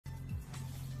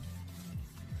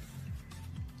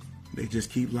They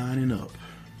just keep lining up.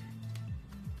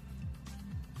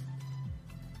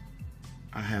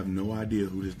 I have no idea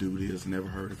who this dude is. Never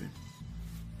heard of him.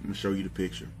 I'm going to show you the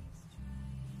picture.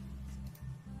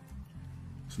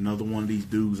 It's another one of these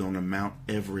dudes on the Mount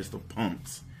Everest of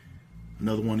punks.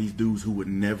 Another one of these dudes who would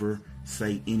never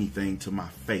say anything to my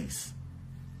face,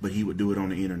 but he would do it on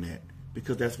the internet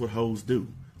because that's what hoes do.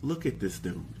 Look at this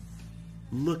dude.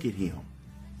 Look at him.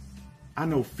 I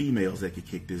know females that could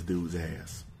kick this dude's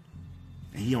ass.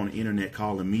 And he on the internet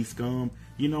calling me scum.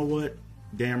 You know what?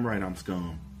 Damn right I'm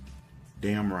scum.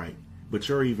 Damn right. But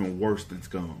you're even worse than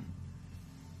scum.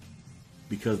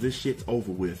 Because this shit's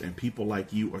over with and people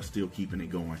like you are still keeping it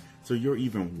going. So you're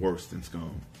even worse than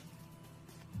scum.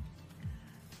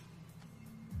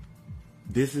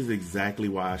 This is exactly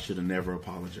why I should have never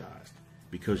apologized.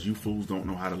 Because you fools don't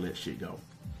know how to let shit go.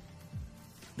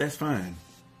 That's fine.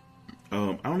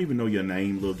 I don't even know your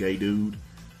name, little gay dude.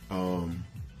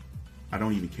 I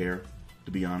don't even care,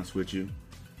 to be honest with you.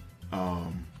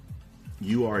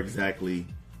 You are exactly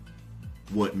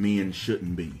what men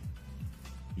shouldn't be.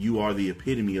 You are the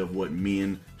epitome of what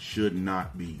men should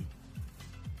not be.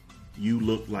 You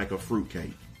look like a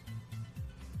fruitcake.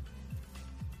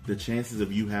 The chances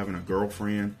of you having a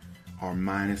girlfriend are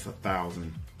minus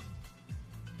 1,000.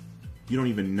 You don't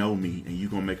even know me and you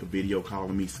gonna make a video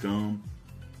calling me scum?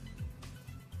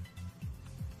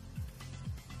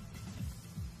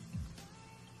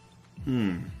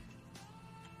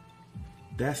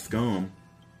 That's scum.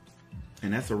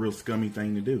 And that's a real scummy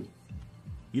thing to do.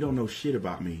 You don't know shit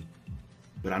about me.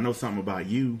 But I know something about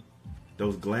you.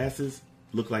 Those glasses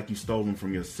look like you stole them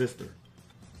from your sister.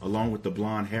 Along with the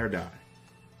blonde hair dye.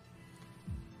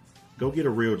 Go get a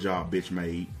real job, bitch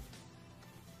maid.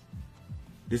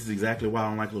 This is exactly why I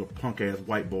don't like little punk ass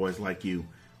white boys like you.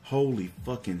 Holy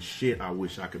fucking shit, I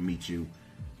wish I could meet you.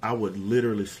 I would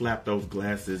literally slap those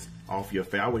glasses off your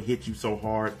face. I would hit you so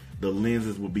hard, the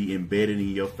lenses would be embedded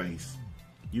in your face.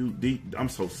 I'm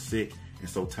so sick and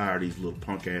so tired of these little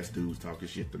punk ass dudes talking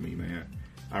shit to me, man.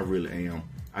 I really am.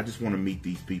 I just want to meet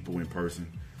these people in person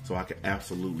so I can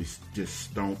absolutely just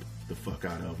stomp the fuck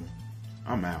out of them.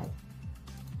 I'm out.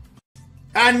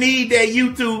 I need that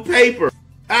YouTube paper.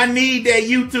 I need that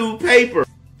YouTube paper.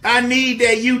 I need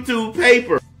that YouTube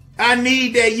paper. I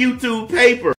need that YouTube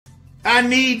paper. I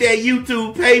need that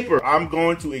YouTube paper. I'm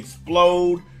going to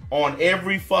explode on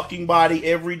every fucking body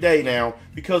every day now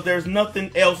because there's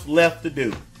nothing else left to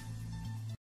do.